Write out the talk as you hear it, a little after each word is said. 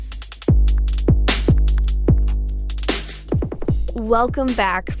Welcome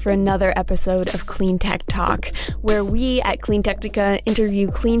back for another episode of Clean Tech Talk, where we at Clean Technica interview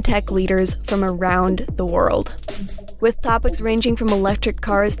clean tech leaders from around the world. With topics ranging from electric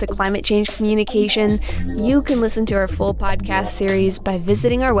cars to climate change communication, you can listen to our full podcast series by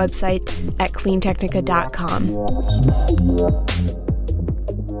visiting our website at cleantechnica.com.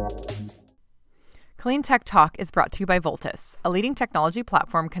 Clean Tech Talk is brought to you by Voltus, a leading technology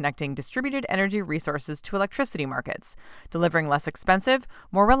platform connecting distributed energy resources to electricity markets, delivering less expensive,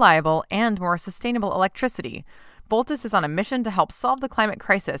 more reliable, and more sustainable electricity. Voltus is on a mission to help solve the climate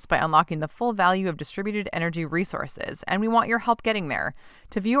crisis by unlocking the full value of distributed energy resources, and we want your help getting there.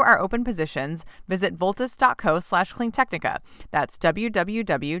 To view our open positions, visit voltus.co/cleantechnica. That's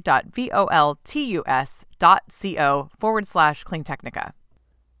www.voltus.co/cleantechnica.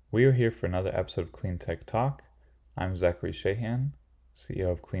 We are here for another episode of Clean Tech Talk. I'm Zachary Shahan, CEO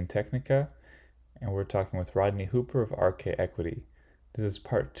of Clean Technica, and we're talking with Rodney Hooper of RK Equity. This is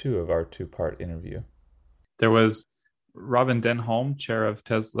part 2 of our 2-part interview. There was Robin Denholm, chair of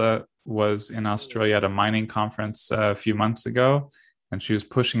Tesla, was in Australia at a mining conference a few months ago, and she was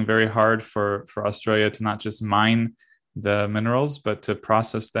pushing very hard for Australia to not just mine the minerals, but to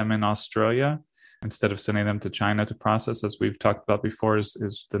process them in Australia, instead of sending them to China to process, as we've talked about before,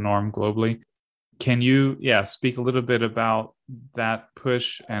 is the norm globally. Can you, speak a little bit about that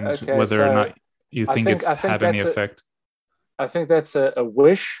push and whether or not you think it's had any effect? I think that's a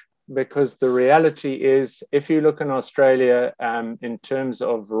wish, because the reality is, if you look in Australia, in terms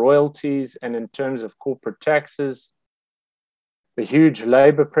of royalties and in terms of corporate taxes, the huge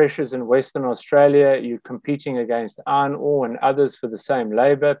labor pressures in Western Australia, you're competing against iron ore and others for the same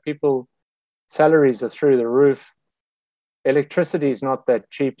labor. Salaries are through the roof. Electricity is not that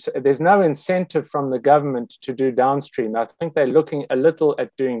cheap. So there's no incentive from the government to do downstream. I think they're looking a little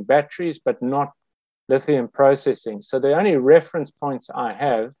at doing batteries, but not lithium processing. So the only reference points I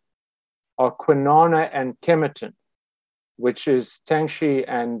have are Kwinana and Kemerton, which is Tianqi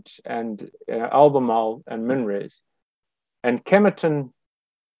and Albemarle and Minres. And Kemerton,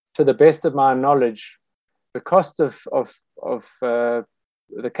 to the best of my knowledge, the cost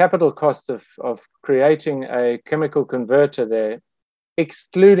the capital cost of creating a chemical converter there,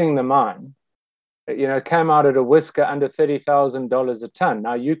 excluding the mine, came out at a whisker under $30,000 a ton.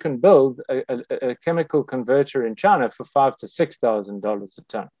 Now you can build a chemical converter in China for $5,000 to $6,000 a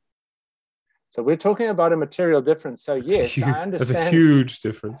ton. So we're talking about a material difference. So yes, I understand. That's a huge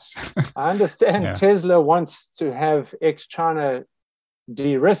difference. I understand Tesla wants to have ex-China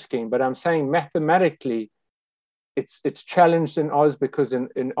de-risking, but I'm saying mathematically, it's challenged in Oz, because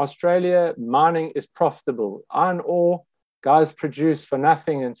in Australia, mining is profitable. Iron ore, guys produce for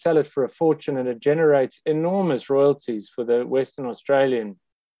nothing and sell it for a fortune, and it generates enormous royalties for the Western Australian,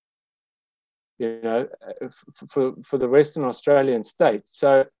 for the Western Australian states.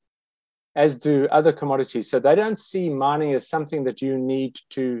 So, as do other commodities. So they don't see mining as something that you need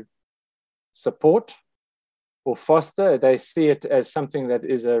to support or foster. They see it as something that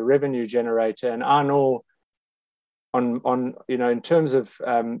is a revenue generator. And iron ore, in terms of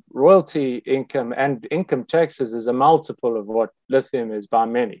royalty income and income taxes, is a multiple of what lithium is by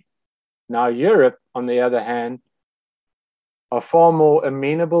many. Now, Europe, on the other hand, are far more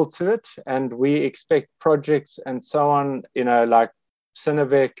amenable to it, and we expect projects and so on, like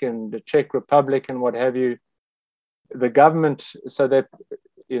Sinovac and the Czech Republic and what have you. The government, so that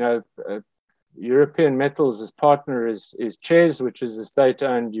European Metals' partner is CEZ, which is a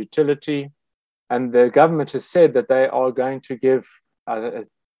state-owned utility. And the government has said that they are going to give, I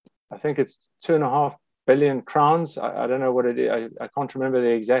think it's 2.5 billion crowns. I don't know what it is. I can't remember the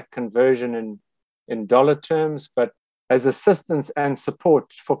exact conversion in dollar terms, but as assistance and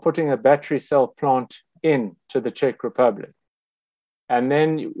support for putting a battery cell plant into the Czech Republic. And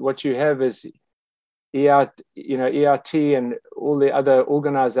then what you have is ERT and all the other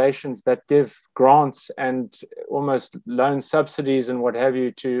organizations that give grants and almost loan subsidies and what have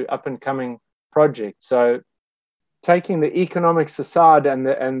you to up-and-coming project. So taking the economics aside and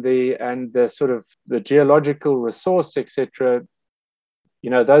the sort of the geological resource, etc.,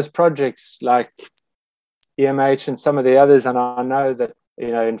 those projects like EMH and some of the others, and I know that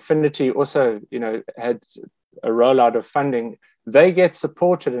Infinity also had a rollout of funding. They get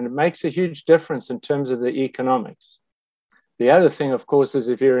supported, and it makes a huge difference in terms of the economics. The other thing, of course, is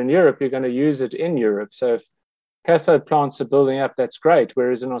if you're in Europe, you're going to use it in Europe. So if cathode plants are building up, that's great.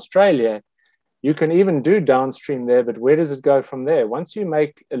 Whereas in Australia, you can even do downstream there, but where does it go from there? Once you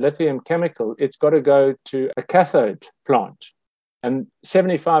make a lithium chemical, it's got to go to a cathode plant. And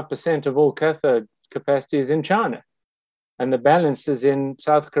 75% of all cathode capacity is in China. And the balance is in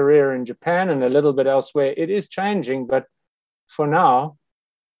South Korea and Japan and a little bit elsewhere. It is changing, but for now,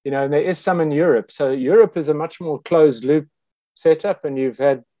 and there is some in Europe. So Europe is a much more closed loop setup, and you've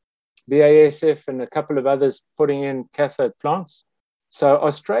had BASF and a couple of others putting in cathode plants. So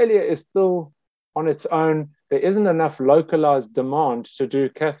Australia is still on its own. There isn't enough localized demand to do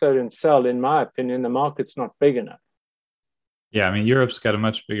cathode and cell. In my opinion, the market's not big enough. Yeah, I mean, Europe's got a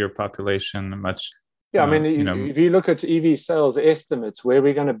much bigger population, Yeah, I mean, if you look at EV sales estimates, where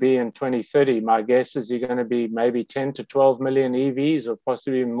we're going to be in 2030, my guess is you're going to be maybe 10 to 12 million EVs, or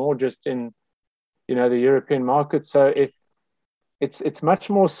possibly more just in, the European market. So it's much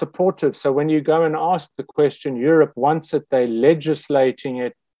more supportive. So when you go and ask the question, Europe wants it, they're legislating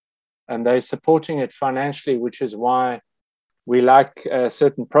it, and they're supporting it financially, which is why we like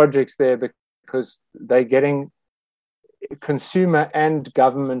certain projects there, because they're getting consumer and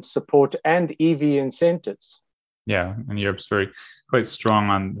government support and EV incentives. Yeah, and Europe's quite strong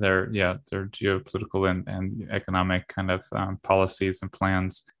on their geopolitical and economic kind of policies and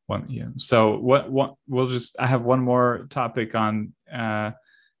plans. So I have one more topic on, and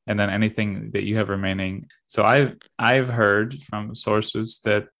then anything that you have remaining. So I've heard from sources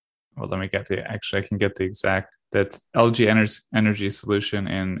that, well, let me I can get the exact, that LG Energy Solution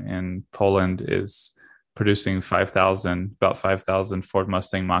in Poland is producing about 5,000 Ford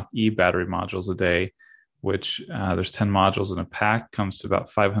Mustang Mach-E battery modules a day, which there's 10 modules in a pack, comes to about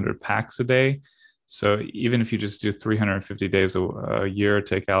 500 packs a day. So even if you just do 350 days a year,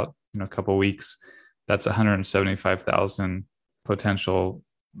 take out a couple of weeks, that's 175,000 potential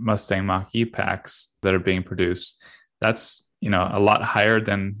Mustang Mach-E packs that are being produced. That's a lot higher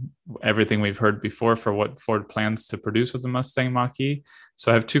than everything we've heard before for what Ford plans to produce with the Mustang Mach-E.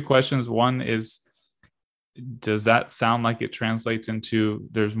 So I have two questions. One is, does that sound like it translates into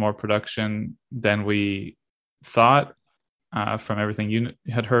there's more production than we thought from everything you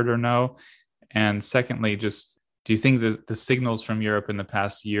had heard or know? And secondly, just do you think that the signals from Europe in the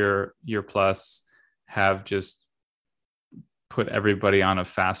past year plus have just put everybody on a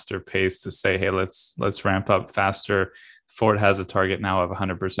faster pace to say, hey, let's ramp up faster? Ford has a target now of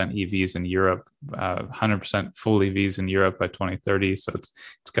 100% EVs in Europe, 100% full EVs in Europe by 2030. So it's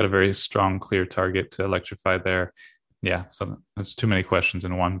got a very strong, clear target to electrify there. Yeah, so that's too many questions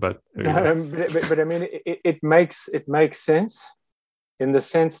in one, but but I mean, it makes sense, in the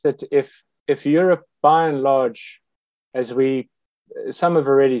sense that if Europe, by and large, some have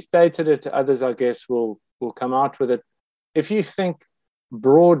already stated it, others, I guess, will come out with it. If you think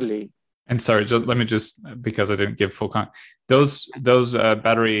broadly. And sorry, because I didn't give full those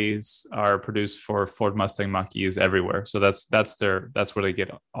batteries are produced for Ford Mustang Mach-E's everywhere. So that's where they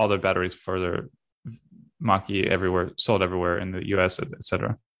get all their batteries for their Mach-E everywhere, sold everywhere in the US,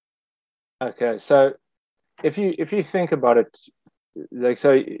 etc. Okay, so if you think about it, like,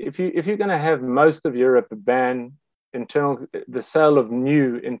 so if you're going to have most of Europe ban the sale of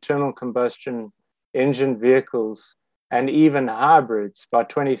new internal combustion engine vehicles and even hybrids by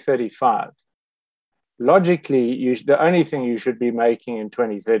 2035. Logically, the only thing you should be making in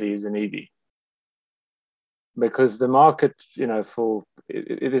 2030 is an EV, because the market,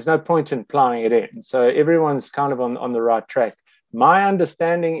 there's no point in plowing it in. So everyone's kind of on the right track. My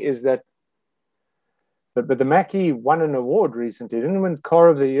understanding is that, but the Mach-E won an award recently. It didn't win Car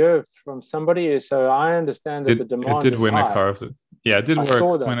of the Year from somebody. So I understand that the demand it did win high. A car of the. Yeah, it did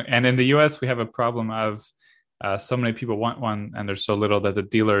work. And in the US, we have a problem of so many people want one, and there's so little that the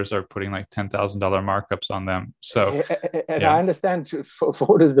dealers are putting like $10,000 markups on them. So, and I understand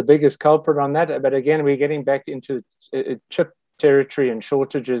Ford is the biggest culprit on that. But again, we're getting back into chip territory and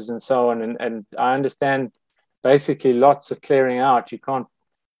shortages and so on. And I understand basically lots are clearing out. You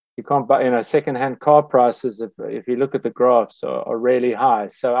can't buy, secondhand car prices, if you look at the graphs, are really high.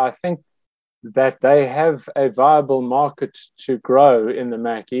 So I think that they have a viable market to grow in the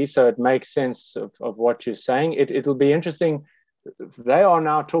Mach-E. So it makes sense of what you're saying. It'll be interesting. They are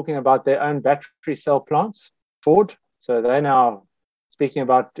now talking about their own battery cell plants, Ford. So they're now speaking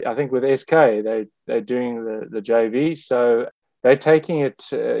about, I think with SK, they're doing the JV. So they're taking it,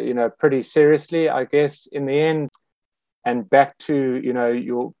 pretty seriously, I guess, in the end. And back to,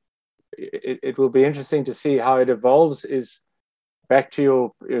 it will be interesting to see how it evolves. Is back to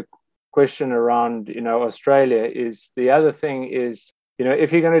your question around, Australia, is the other thing is,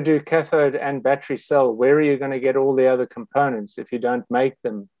 if you're going to do cathode and battery cell, where are you going to get all the other components if you don't make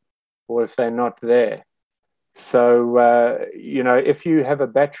them, or if they're not there? So, if you have a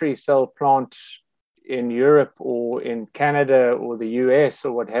battery cell plant in Europe or in Canada or the US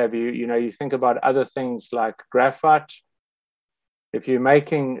or what have you, you think about other things like graphite. If you're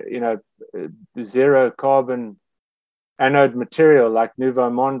making, zero carbon anode material like Nouveau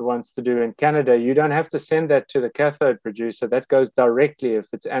Monde wants to do in Canada, you don't have to send that to the cathode producer. That goes directly, if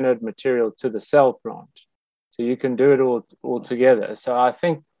it's anode material, to the cell plant. So you can do it all together. So I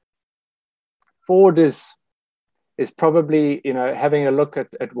think Ford is probably, having a look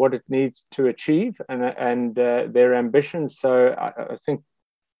at what it needs to achieve and their ambitions. So I think,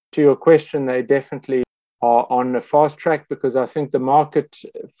 to your question, they definitely are on a fast track, because I think the market,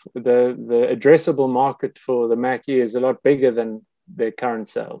 the addressable market for the Mach-E is a lot bigger than their current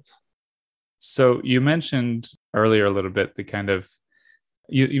sales. So you mentioned earlier a little bit the kind of,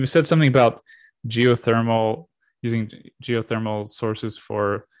 you said something about using geothermal sources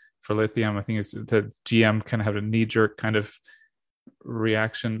for lithium. I think it's that GM kind of had a knee-jerk kind of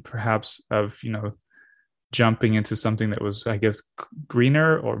reaction, perhaps, of jumping into something that was, I guess,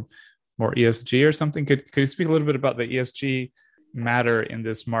 greener or more ESG or something. Could you speak a little bit about the ESG matter in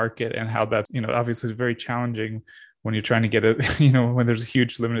this market, and how that's obviously very challenging when you're trying to get it, when there's a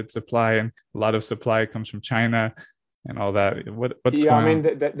huge limited supply and a lot of supply comes from China and all that. What's going on? I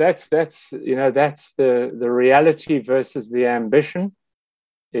mean, that's the reality versus the ambition.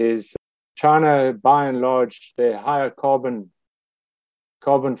 Is China, by and large, their higher carbon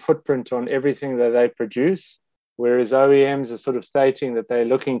footprint on everything that they produce, whereas OEMs are sort of stating that they're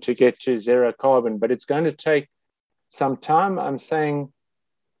looking to get to zero carbon, but it's going to take some time. I'm saying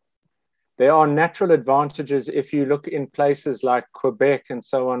there are natural advantages if you look in places like Quebec and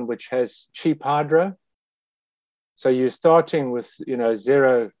so on, which has cheap hydro. So you're starting with,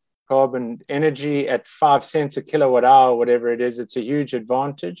 zero carbon energy at 5 cents a kilowatt hour, whatever it is. It's a huge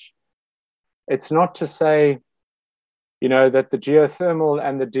advantage. It's not to say, that the geothermal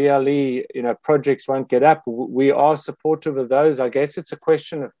and the DLE, projects won't get up. We are supportive of those. I guess it's a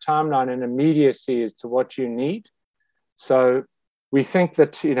question of timeline and immediacy as to what you need. So we think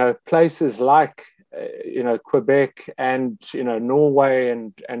that, places like, Quebec and, Norway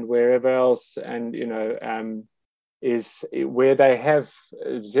and wherever else, and, is where they have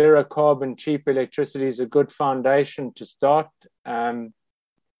zero carbon, cheap electricity is a good foundation to start.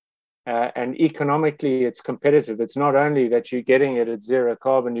 And economically, it's competitive. It's not only that you're getting it at zero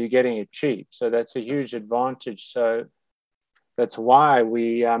carbon, you're getting it cheap. So that's a huge advantage. So that's why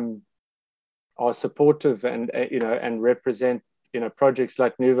we are supportive and represent, projects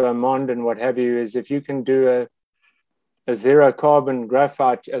like Nouveau Monde and what have you, is if you can do a zero carbon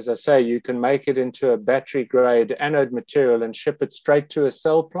graphite, as I say, you can make it into a battery grade anode material and ship it straight to a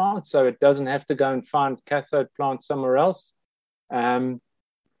cell plant. So it doesn't have to go and find cathode plant somewhere else. And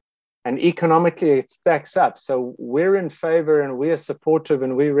economically, it stacks up. So we're in favor and we are supportive,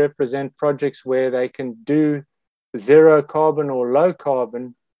 and we represent projects where they can do zero carbon or low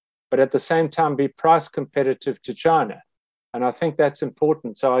carbon, but at the same time be price competitive to China. And I think that's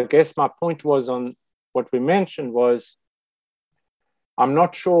important. So I guess my point was on what we mentioned was, I'm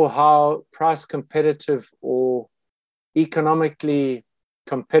not sure how price competitive or economically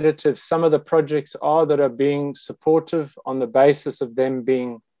competitive some of the projects are that are being supportive on the basis of them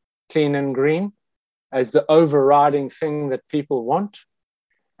being clean and green as the overriding thing that people want.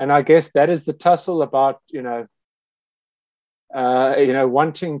 And I guess that is the tussle about,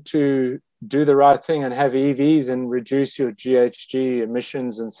 wanting to do the right thing and have EVs and reduce your GHG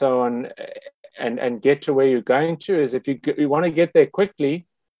emissions and so on, and get to where you're going to. Is if you want to get there quickly,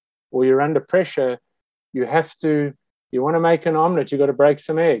 or you're under pressure, you want to make an omelet, you got to break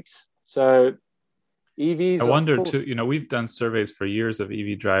some eggs. So EVs. I wonder too, we've done surveys for years of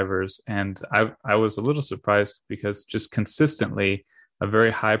EV drivers, and I was a little surprised because just consistently a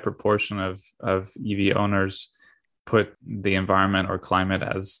very high proportion of EV owners put the environment or climate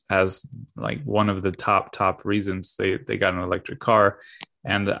as like one of the top reasons they got an electric car.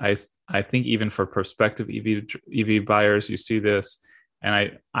 And I think even for prospective EV buyers, you see this.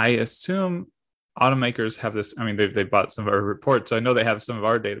 And I assume automakers have this. I mean, they bought some of our reports, so I know they have some of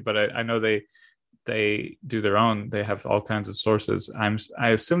our data, but I know they do their own. They have all kinds of sources. I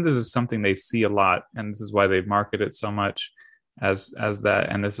assume this is something they see a lot, and this is why they market it so much as that.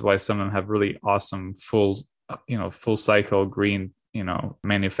 And this is why some of them have really awesome full cycle green,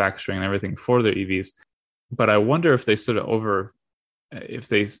 manufacturing and everything for their EVs. But I wonder if they sort of if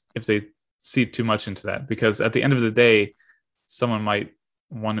they see too much into that, because at the end of the day, someone might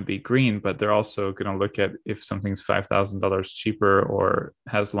want to be green, but they're also going to look at if something's $5,000 cheaper or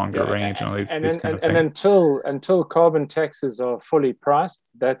has longer range and all these kind of things. And until carbon taxes are fully priced,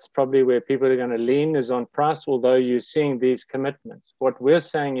 that's probably where people are going to lean, is on price, although you're seeing these commitments. What we're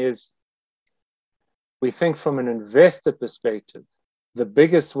saying is, we think from an investor perspective, the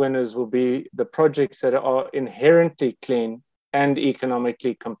biggest winners will be the projects that are inherently clean and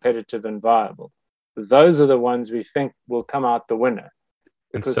economically competitive and viable. those are the ones we think will come out the winner.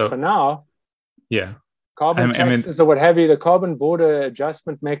 Because for now, carbon taxes or what have you, the carbon border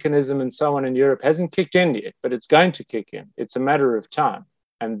adjustment mechanism and so on in Europe hasn't kicked in yet, but it's going to kick in. It's a matter of time.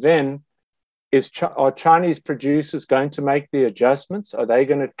 And then are Chinese producers going to make the adjustments? Are they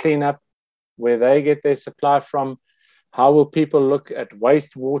going to clean up where they get their supply from? How will people look at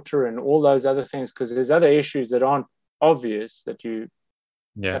wastewater and all those other things? Because there's other issues that aren't obvious that you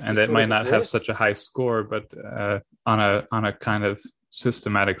and that might not have such a high score, but on a kind of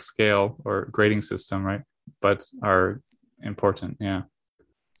systematic scale or grading system, right? But are important.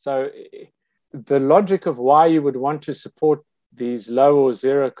 So the logic of why you would want to support these low or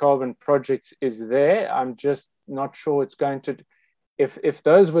zero carbon projects is there. I'm just not sure it's going to. If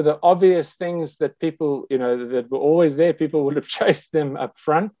those were the obvious things that people, that were always there, people would have chased them up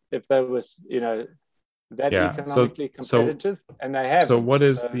front if they was, that economically competitive, and they have. So what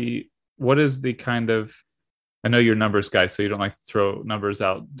is the kind of, I know you're numbers guy, so you don't like to throw numbers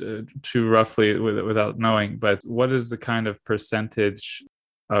out too roughly without knowing, but what is the kind of percentage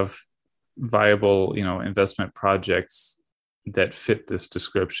of viable, investment projects that fit this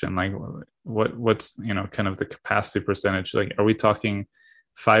description? Like what's, kind of the capacity percentage? Like, are we talking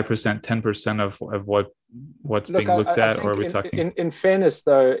 5%, 10% of what's being looked at, or are we talking? In fairness,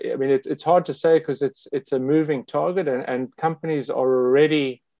 though, I mean, it's hard to say because it's a moving target, and companies are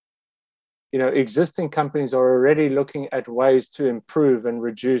already, existing companies are already looking at ways to improve and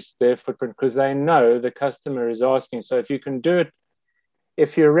reduce their footprint because they know the customer is asking. So if you can do it,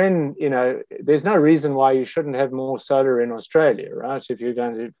 if you're in, there's no reason why you shouldn't have more solar in Australia, right? If you're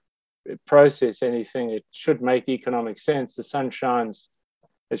going to process anything, it should make economic sense. The sun shines.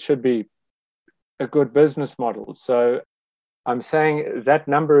 It should be a good business model. So I'm saying that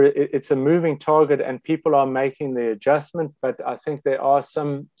number, it's a moving target and people are making the adjustment, but I think there are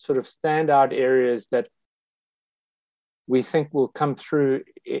some sort of standout areas that we think will come through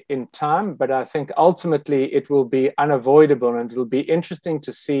in time, but I think ultimately it will be unavoidable, and it'll be interesting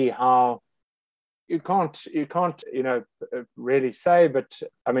to see how you can't really say, but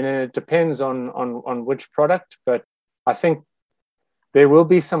I mean, it depends on which product, but I think there will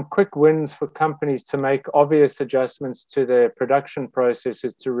be some quick wins for companies to make obvious adjustments to their production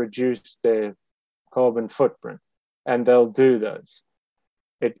processes to reduce their carbon footprint, and they'll do those.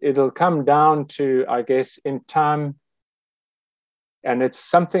 It'll come down to, I guess, in time, and it's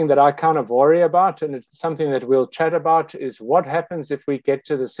something that I kind of worry about, and it's something that we'll chat about, is what happens if we get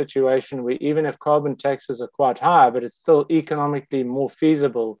to the situation where even if carbon taxes are quite high, but it's still economically more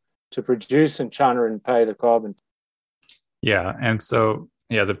feasible to produce in China and pay the carbon. Yeah, and so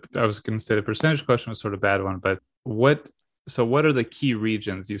I was going to say the percentage question was sort of a bad one, but what are the key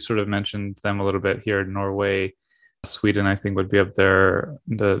regions? You sort of mentioned them a little bit here. Norway, Sweden, I think would be up there.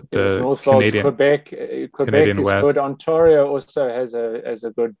 The Canadian, Quebec Canadian is West. Good. Ontario also has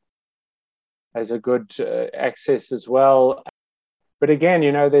a good access as well. But again,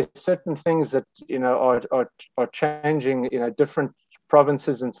 there's certain things that are changing. Different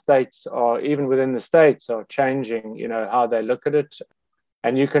provinces and states, or even within the states, are changing. How they look at it.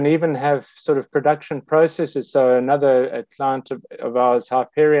 And you can even have sort of production processes. So another client of ours,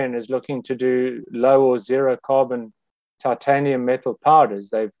 Hyperion, is looking to do low or zero carbon titanium metal powders.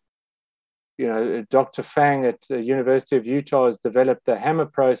 They've, Dr. Fang at the University of Utah has developed the hammer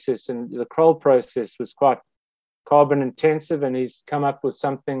process, and the Kroll process was quite carbon intensive, and he's come up with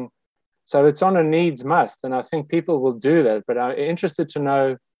something. So it's on a needs must, and I think people will do that. But I'm interested to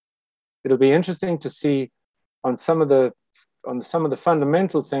know, it'll be interesting to see on some of the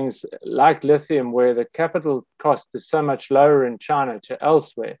fundamental things like lithium, where the capital cost is so much lower in China to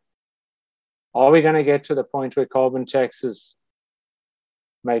elsewhere. Are we going to get to the point where carbon taxes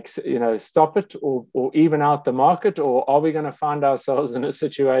stop it or even out the market? Or are we going to find ourselves in a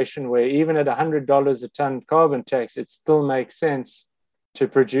situation where even at $100 a ton carbon tax, it still makes sense to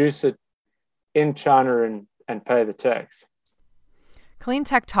produce it in China and pay the tax? Clean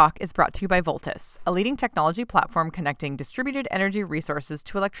Tech Talk is brought to you by Voltus, a leading technology platform connecting distributed energy resources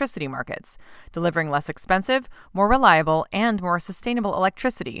to electricity markets, delivering less expensive, more reliable, and more sustainable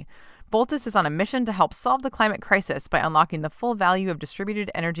electricity. Voltus is on a mission to help solve the climate crisis by unlocking the full value of distributed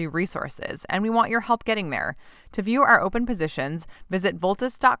energy resources, and we want your help getting there. To view our open positions, visit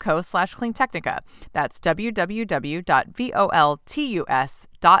voltus.co/cleantechnica. That's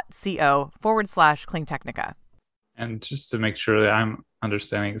www.voltus.co/cleantechnica. And just to make sure that I'm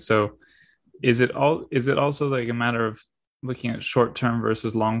understanding, so is it also like a matter of looking at short term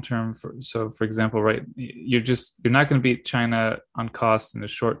versus long term? So for example, right, you're not going to beat China on costs in the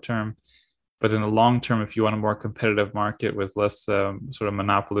short term, but in the long term, if you want a more competitive market with less sort of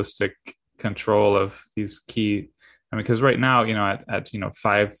monopolistic control of these key, I mean, because right now, at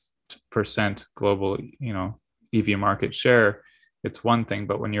 5% global, EV market share, it's one thing,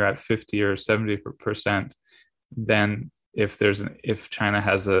 but when you're at 50 or 70%, then if China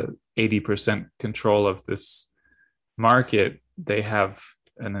has a 80% control of this market, they have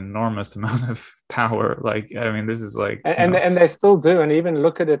an enormous amount of power. Like, I mean, this is like, and they still do, and even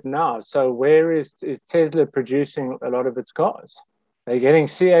look at it now. So where is Tesla producing a lot of its cars? They're getting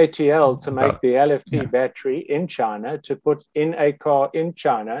CATL to make the LFP battery in China, to put in a car in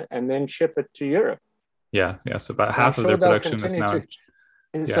China and then ship it to Europe. Yeah. So about half of their production is now.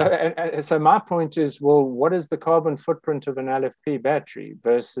 So my point is, well, what is the carbon footprint of an LFP battery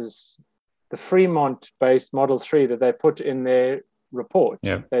versus the Fremont-based Model 3 that they put in their report?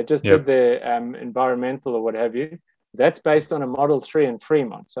 They just did their environmental or what have you. That's based on a Model 3 in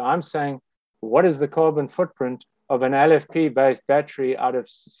Fremont. So I'm saying, what is the carbon footprint of an LFP-based battery out of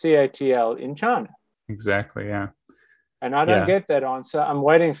CATL in China? Exactly, yeah. And I don't get that answer. I'm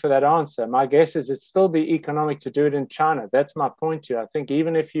waiting for that answer. My guess is it'd still be economic to do it in China. That's my point here. I think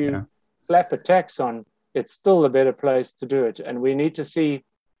even if you slap a tax on, it's still a better place to do it. And we need to see,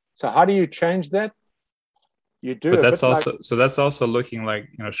 so how do you change that? You do. But that's also, so that's also looking like,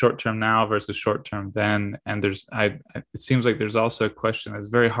 short term now versus short term then. And it seems like there's also a question that's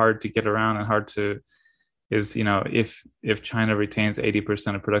very hard to get around and hard to, is, if China retains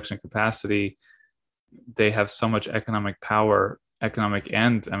 80% of production capacity, they have so much economic power,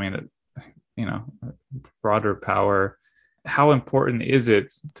 and I mean, broader power. How important is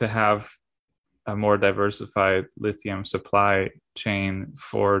it to have a more diversified lithium supply chain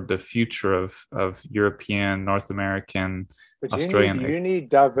for the future of European, North American, Australian? You need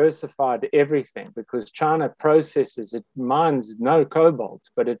diversified everything, because China processes, it mines no cobalt,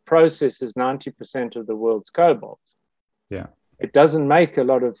 but it processes 90% of the world's cobalt. Yeah. It doesn't make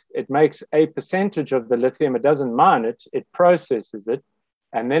it makes a percentage of the lithium. It doesn't mine it, it processes it.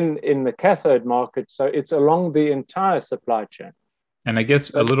 And then in the cathode market, so it's along the entire supply chain. And I guess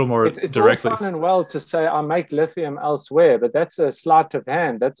a little more it's directly. It's all fun and well to say, I make lithium elsewhere, but that's a sleight of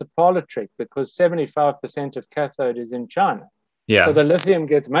hand. That's a parlor trick, because 75% of cathode is in China. Yeah. So the lithium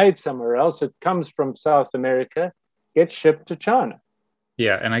gets made somewhere else. It comes from South America, gets shipped to China.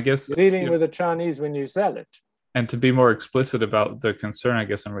 Yeah. And I guess you're dealing with the Chinese when you sell it. And to be more explicit about the concern, I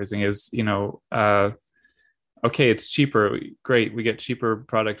guess I'm raising is, okay, it's cheaper. Great. We get cheaper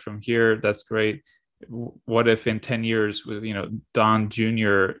product from here. That's great. What if in 10 years, Don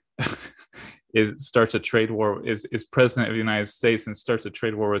Jr. starts a trade war, is president of the United States and starts a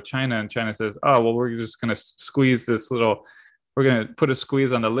trade war with China, and China says, oh, well, we're just going to squeeze we're going to put a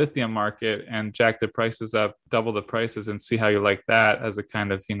squeeze on the lithium market and jack the prices up, double the prices, and see how you like that as a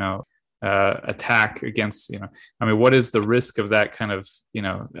kind of, attack against, what is the risk of that kind of,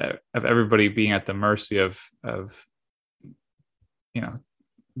 of everybody being at the mercy of that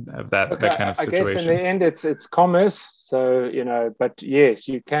kind of situation? I guess in the end it's commerce. So, but yes,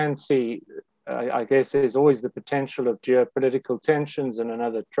 you can see, I guess there's always the potential of geopolitical tensions and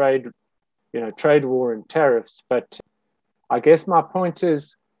another trade war and tariffs. But I guess my point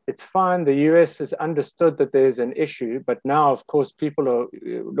is, it's fine. The US has understood that there's an issue, but now, of course, people are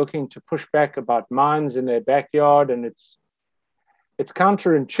looking to push back about mines in their backyard, and it's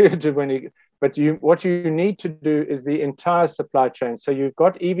counterintuitive what you need to do is the entire supply chain. So you've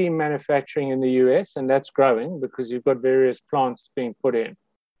got EV manufacturing in the US, and that's growing because you've got various plants being put in.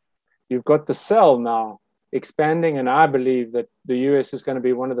 You've got the cell now expanding, and I believe that the US is going to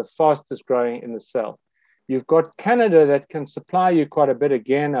be one of the fastest growing in the cell. You've got Canada that can supply you quite a bit.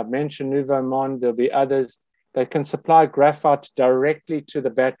 Again, I've mentioned Nouveau Monde. There'll be others that can supply graphite directly to the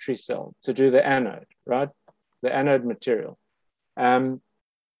battery cell to do the anode, right? The anode material.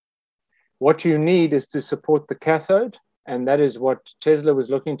 What you need is to support the cathode, and that is what Tesla was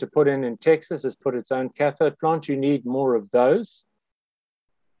looking to put in Texas, is put its own cathode plant. You need more of those.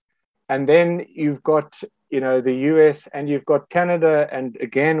 And then you've got, the US, and you've got Canada, and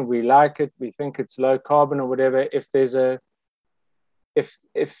again, we like it. We think it's low carbon or whatever.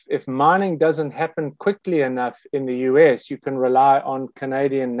 If mining doesn't happen quickly enough in the US, you can rely on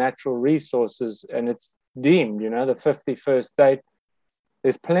Canadian natural resources, and it's deemed, the 51st state.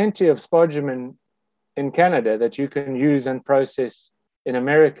 There's plenty of spodumene in Canada that you can use and process in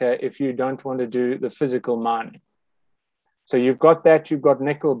America if you don't want to do the physical mining. So you've got that, you've got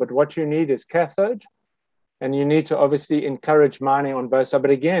nickel, but what you need is cathode, and you need to obviously encourage mining on both sides.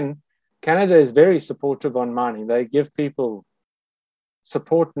 But again, Canada is very supportive on mining. They give people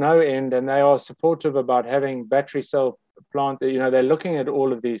support no end, and they are supportive about having battery cell plant. They're looking at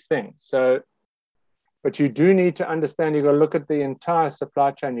all of these things. So, but you do need to understand, you've got to look at the entire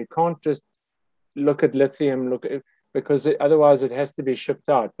supply chain. You can't just look at lithium, because otherwise it has to be shipped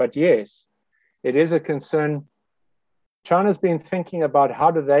out. But yes, it is a concern. China's been thinking about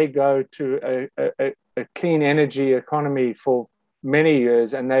how do they go to a clean energy economy for many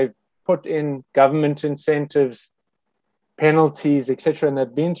years, and they've put in government incentives, penalties, etc., and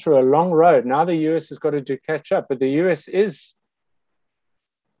they've been through a long road. Now the US has got to catch up, but the US is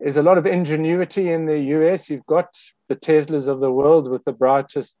a lot of ingenuity in the US. You've got the Teslas of the world with the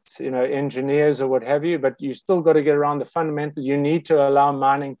brightest, engineers or what have you, but you still got to get around the fundamental. You need to allow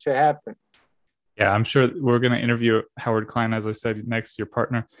mining to happen. Yeah, I'm sure we're going to interview Howard Klein, as I said, next, your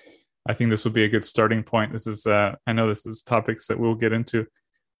partner. I think this will be a good starting point. This is, I know this is topics that we'll get into.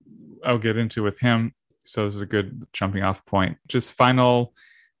 I'll get into with him. So this is a good jumping off point. Just final,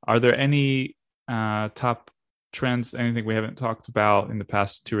 are there any top trends, anything we haven't talked about in the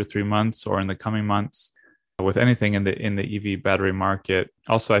past 2 or 3 months or in the coming months with anything in the EV battery market?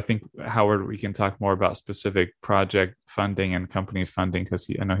 Also, I think, Howard, we can talk more about specific project funding and company funding, because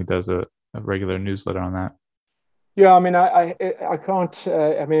I know he does a regular newsletter on that. Yeah, I mean, I can't.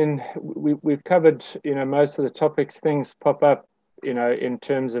 I mean, we've covered most of the topics. Things pop up, in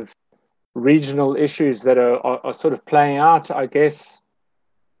terms of regional issues that are sort of playing out. I guess,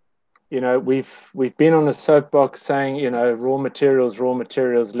 we've been on a soapbox saying, raw materials,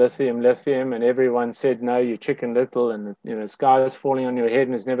 lithium, and everyone said, no, you Chicken Little, and the sky is falling on your head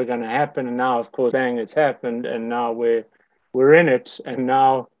and it's never going to happen. And now, of course, bang, it's happened, and now we're in it, and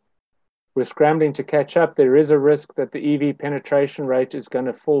now we're scrambling to catch up. There is a risk that the EV penetration rate is going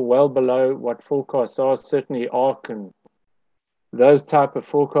to fall well below what forecasts are, certainly ARC and those type of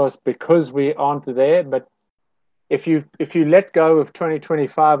forecasts, because we aren't there. But if you let go of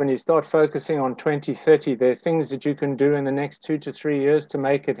 2025 and you start focusing on 2030, there are things that you can do in the next 2 to 3 years to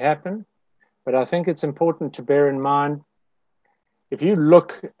make it happen. But I think it's important to bear in mind, if you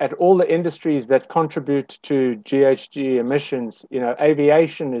look at all the industries that contribute to GHG emissions,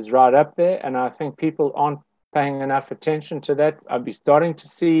 aviation is right up there, and I think people aren't paying enough attention to that. I'll be starting to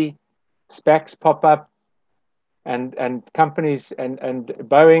see SPACs pop up, and companies and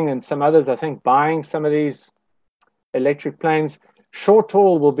Boeing and some others, I think, buying some of these electric planes. Short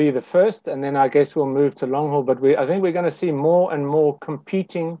haul will be the first, and then I guess we'll move to long haul. But I think we're going to see more and more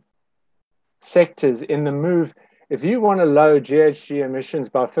competing sectors in the move. If you want to lower GHG emissions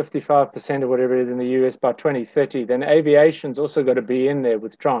by 55% or whatever it is in the US by 2030, then aviation's also got to be in there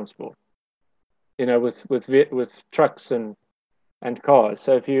with transport, with trucks and cars.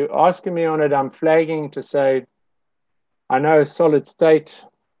 So if you're asking me on it, I'm flagging to say, I know solid state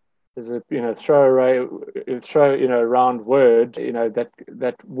is a round word,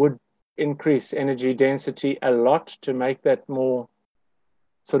 that would increase energy density a lot to make that more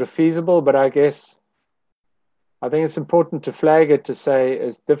sort of feasible. But I think it's important to flag it to say,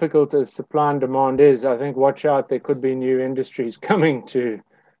 as difficult as supply and demand is, I think watch out, there could be new industries coming to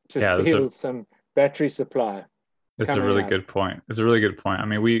steal some battery supply. It's a really good point. I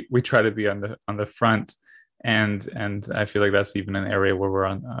mean, we try to be on the front, and I feel like that's even an area where we're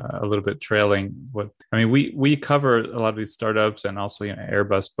on a little bit trailing. We cover a lot of these startups, and also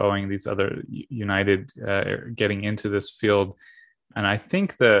Airbus, Boeing, these other United getting into this field, and I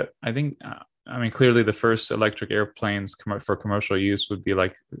think clearly the first electric airplanes for commercial use would be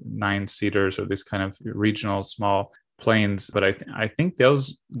like 9-seaters or these kind of regional small planes. But I think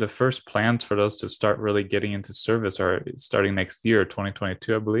the first plans for those to start really getting into service are starting next year,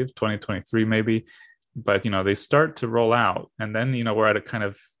 2022, I believe, 2023 maybe. But, they start to roll out. And then, we're at a kind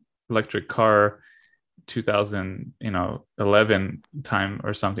of electric car 2011 time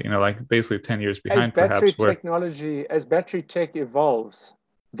or something, like basically 10 years behind, perhaps. As battery tech evolves,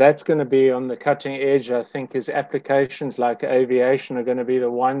 that's going to be on the cutting edge. I think as applications like aviation are going to be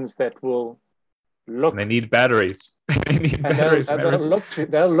the ones that will look. And they need batteries.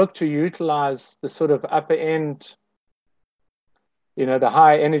 They'll look to utilize the sort of upper end, the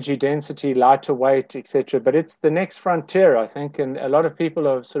high energy density, lighter weight, etc. But it's the next frontier, I think. And a lot of people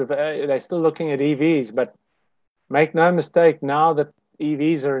are they're still looking at EVs, but make no mistake, now that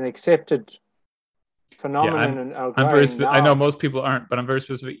EVs are an accepted phenomenon. I know most people aren't, but I'm very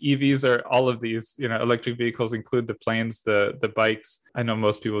specific. EVs are all of these, electric vehicles include the planes, the bikes. I know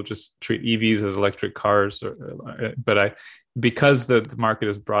most people just treat EVs as electric cars, but because the market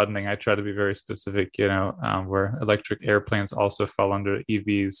is broadening, I try to be very specific, where electric airplanes also fall under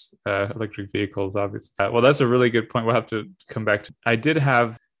EVs, electric vehicles, obviously. Well, that's a really good point. We'll have to come back to. I did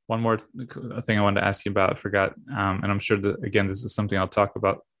have one more thing I wanted to ask you about. I forgot, and I'm sure that, again, this is something I'll talk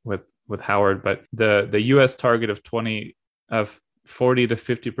about with Howard, but the US target of 40 to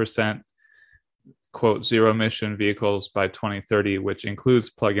 50% quote zero emission vehicles by 2030, which includes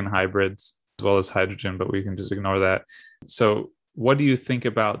plug-in hybrids. as well as hydrogen, but we can just ignore that. So what do you think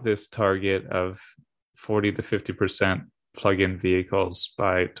about this target of 40 to 50% plug-in vehicles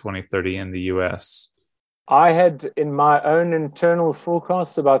by 2030 in the US? I had in my own internal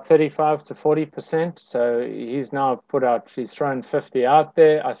forecasts about 35 to 40%. So he's thrown 50 out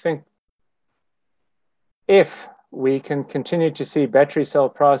there. I think if we can continue to see battery cell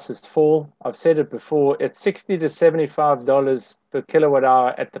prices fall, I've said it before, it's $60 to $75 per kilowatt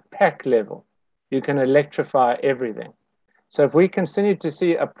hour at the pack level. You can electrify everything. So if we continue to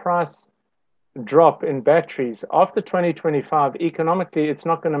see a price drop in batteries after 2025, economically, it's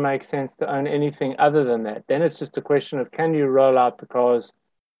not going to make sense to own anything other than that. Then it's just a question of, can you roll out the cars,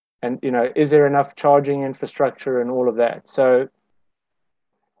 and is there enough charging infrastructure and all of that? So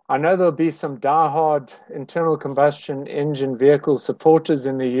I know there'll be some diehard internal combustion engine vehicle supporters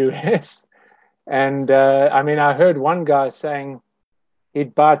in the US. And I heard one guy saying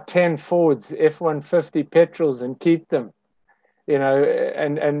he'd buy 10 Fords F-150 petrols and keep them,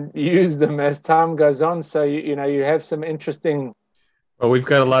 and use them as time goes on. So, you have some interesting. Well, we've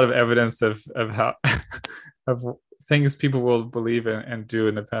got a lot of evidence of how of things people will believe and do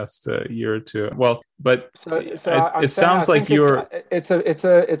in the past year or two. Well, but it sounds like it's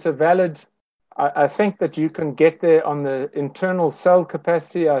a valid. I think that you can get there on the internal cell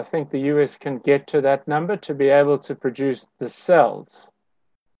capacity. I think the US can get to that number to be able to produce the cells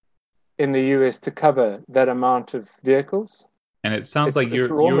in the US to cover that amount of vehicles. And it sounds like you're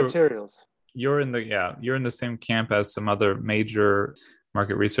raw materials. You're in the same camp as some other major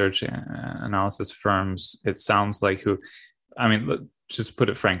market research analysis firms. It sounds like just put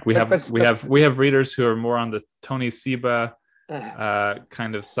it frank. We have readers who are more on the Tony Seba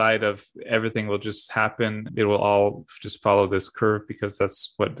kind of side of everything will just happen. It will all just follow this curve because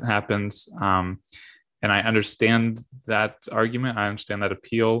that's what happens. And I understand that argument. I understand that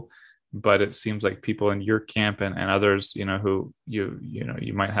appeal. But it seems like people in your camp and others, who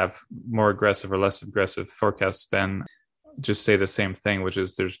you might have more aggressive or less aggressive forecasts than just say the same thing, which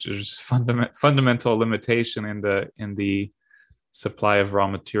is there's just fundamental limitation in the supply of raw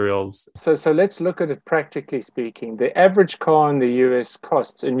materials. So let's look at it practically speaking. The average car in the US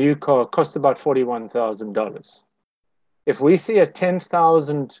costs about $41,000. If we see a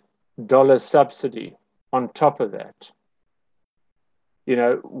 $10,000 subsidy on top of that,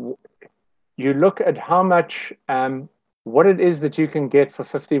 you look at how much, what it is that you can get for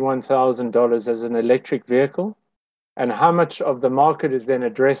 $51,000 as an electric vehicle, and how much of the market is then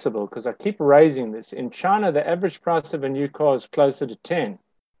addressable. Because I keep raising this. In China, the average price of a new car is closer to 10.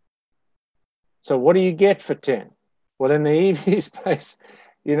 So what do you get for 10? Well, in the EV space,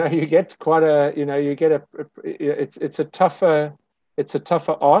 you get quite a, it's a tougher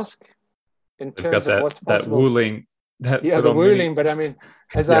ask in terms of what's possible. That wooling. The wheeling, but I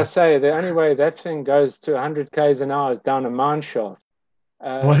say, the only way that thing goes to 100 k's an hour is down a mine shaft.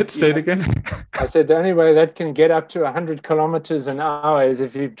 What? Say it again? I said the only way that can get up to 100 kilometers an hour is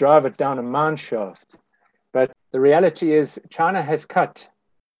if you drive it down a mine shaft. But the reality is China has cut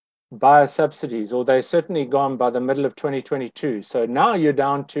buyer subsidies, or they're certainly gone by the middle of 2022. So now you're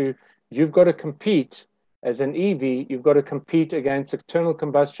down to, you've got to compete as an EV, you've got to compete against internal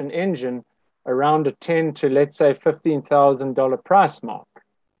combustion engine around a $10,000 to, let's say, $15,000 price mark.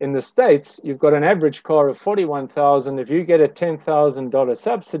 In the States, you've got an average car of $41,000. If you get a $10,000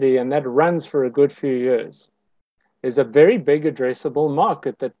 subsidy and that runs for a good few years, there's a very big addressable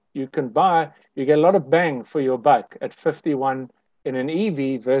market that you can buy. You get a lot of bang for your buck at 51 in an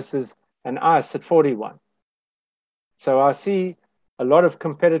EV versus an ICE at 41. So I see a lot of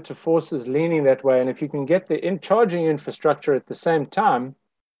competitive forces leaning that way. And if you can get the charging infrastructure at the same time,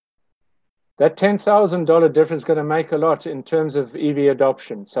 that $10,000 difference is going to make a lot in terms of EV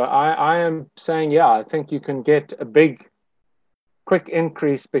adoption. So I am saying, I think you can get a big, quick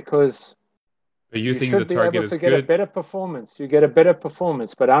increase because you think the target is get a better performance. You get a better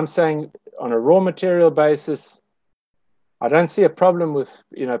performance. But I'm saying on a raw material basis, I don't see a problem with,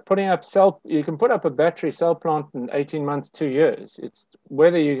 putting up you can put up a battery cell plant in 18 months, 2 years. It's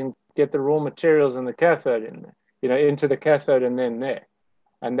whether you can get the raw materials and the cathode in there, into the cathode and then there.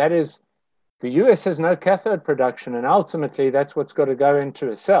 And that is, the US has no cathode production, and ultimately that's what's got to go into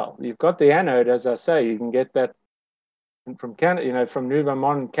a cell. You've got the anode, as I say, you can get that from Canada, from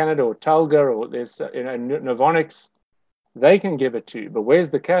Nuvamon, Canada, or Tulga, or there's Novonix. They can give it to you, but where's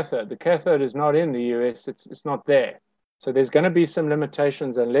the cathode? The cathode is not in the US. It's not there. So there's going to be some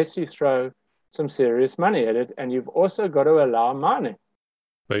limitations unless you throw some serious money at it, and you've also got to allow mining.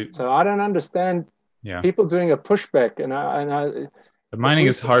 So I don't understand people doing a pushback, the mining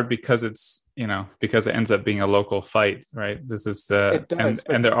is hard because it's because it ends up being a local fight, right? This is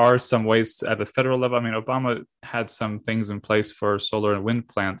and there are some ways at the federal level. I mean, Obama had some things in place for solar and wind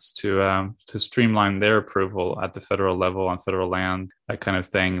plants to streamline their approval at the federal level on federal land, that kind of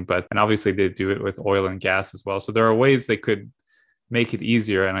thing. And obviously they do it with oil and gas as well. So there are ways they could make it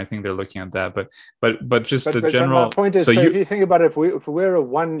easier, and I think they're looking at that. But just the general. My point is, if you think about it, if we're a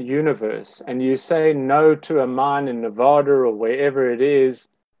one universe, and you say no to a mine in Nevada or wherever it is,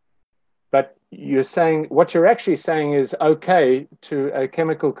 but what you're actually saying is okay to a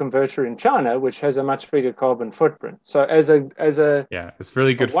chemical converter in China, which has a much bigger carbon footprint. So as a it's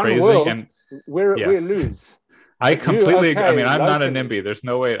really good phrasing, world, and we lose. I completely agree. I mean, I'm not a NIMBY. There's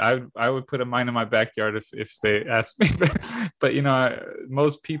no way I would put a mine in my backyard if they asked me. But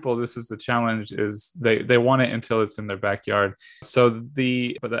most people, this is the challenge: is they want it until it's in their backyard. So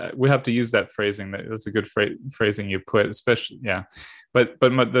we have to use that phrasing. That's a good phrasing you put, especially But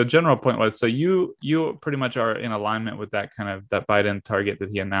the general point was, so you pretty much are in alignment with that that Biden target that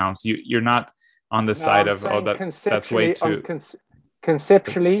he announced. You're not on the side of that's way too.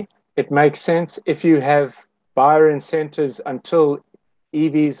 Conceptually, it makes sense if you have buyer incentives until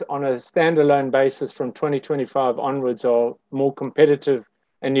EVs on a standalone basis from 2025 onwards are more competitive,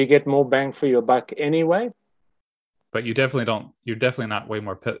 and you get more bang for your buck anyway. But you definitely don't. You're definitely not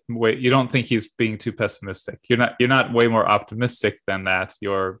you don't think he's being too pessimistic. You're not way more optimistic than that.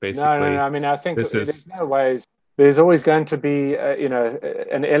 You're basically. No. I mean, I think there's no ways. There's always going to be,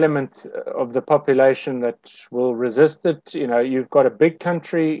 an element of the population that will resist it. You've got a big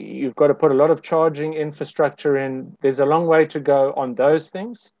country. You've got to put a lot of charging infrastructure in. There's a long way to go on those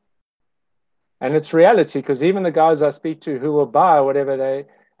things. And it's reality, because even the guys I speak to who will buy whatever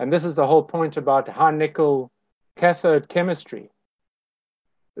and this is the whole point about high nickel cathode chemistry.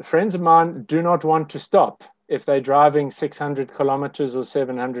 Friends of mine do not want to stop if they're driving 600 kilometers or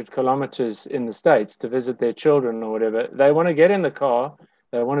 700 kilometers in the States to visit their children or whatever. They want to get in the car,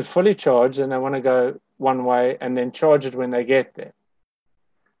 they want it fully charged, and they want to go one way and then charge it when they get there.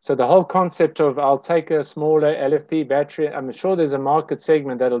 So the whole concept of I'll take a smaller LFP battery, I'm sure there's a market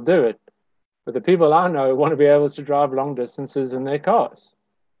segment that'll do it, but the people I know want to be able to drive long distances in their cars.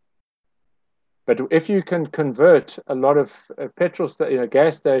 But if you can convert a lot of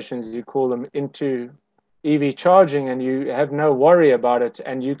gas stations, you call them, into EV charging, and you have no worry about it,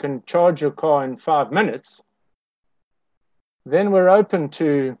 and you can charge your car in 5 minutes, then we're open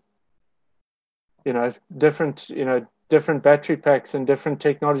to, different battery packs and different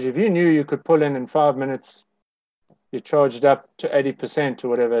technology. If you knew you could pull in 5 minutes, you charged up to 80% or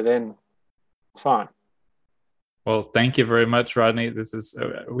whatever, then it's fine. Well, thank you very much, Rodney. This is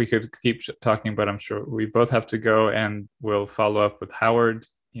we could keep talking, but I'm sure we both have to go, and we'll follow up with Howard.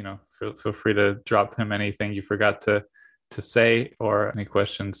 Feel free to drop him anything you forgot to say or any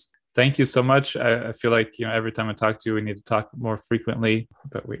questions. Thank you so much. I feel like every time I talk to you, we need to talk more frequently.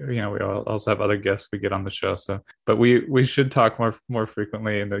 But we also have other guests we get on the show. But we should talk more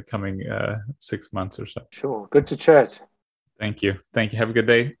frequently in the coming 6 months or so. Sure, good to chat. Thank you. Have a good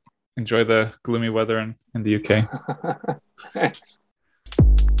day. Enjoy the gloomy weather in the UK. Thanks.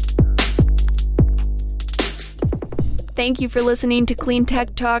 Thank you for listening to Clean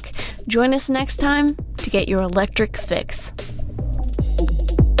Tech Talk. Join us next time to get your electric fix.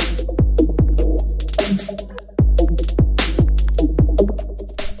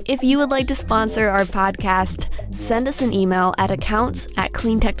 If you would like to sponsor our podcast, send us an email at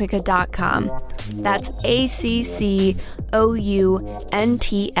accounts@cleantechnica.com. That's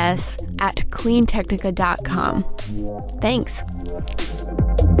ACCOUNTS@cleantechnica.com. Thanks.